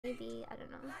Maybe, I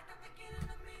don't know.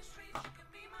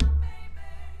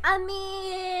 I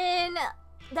mean,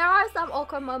 there are some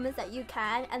awkward moments that you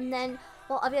can, and then,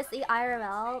 well, obviously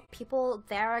IRL, people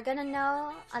there are gonna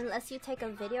know, unless you take a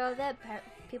video of it.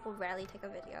 People rarely take a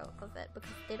video of it because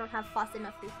they don't have fast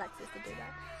enough reflexes to do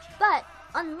that. But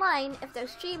online, if they're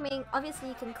streaming, obviously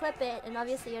you can clip it, and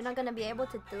obviously you're not gonna be able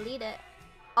to delete it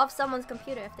off someone's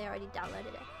computer if they already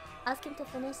downloaded it. Ask him to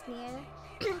finish Nier.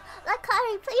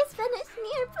 Lakari, please finish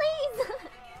Nier, please!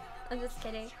 I'm just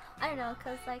kidding. I don't know,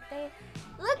 cause like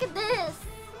look at this!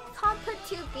 Can't put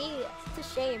 2B to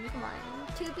shame, come on.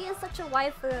 2B is such a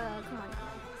waifu, come on.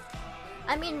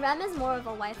 I mean, Rem is more of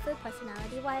a waifu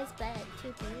personality-wise, but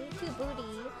 2B, 2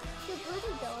 booty. 2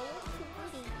 booty though, 2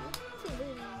 booty. 2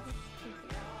 booty. 2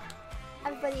 booty.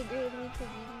 Everybody agree with me,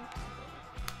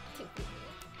 2 booty.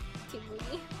 2 booty. 2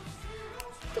 booty.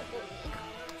 2 booty.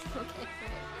 Okay,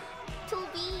 right.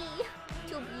 2B!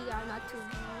 2B or not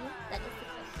 2B? That is the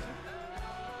question.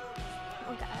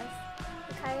 Among Us.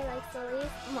 Akari likes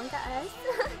lollies. Among Us.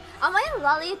 Am I a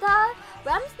lolly though?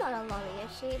 Ram's not a lolly,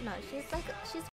 is she? No, she's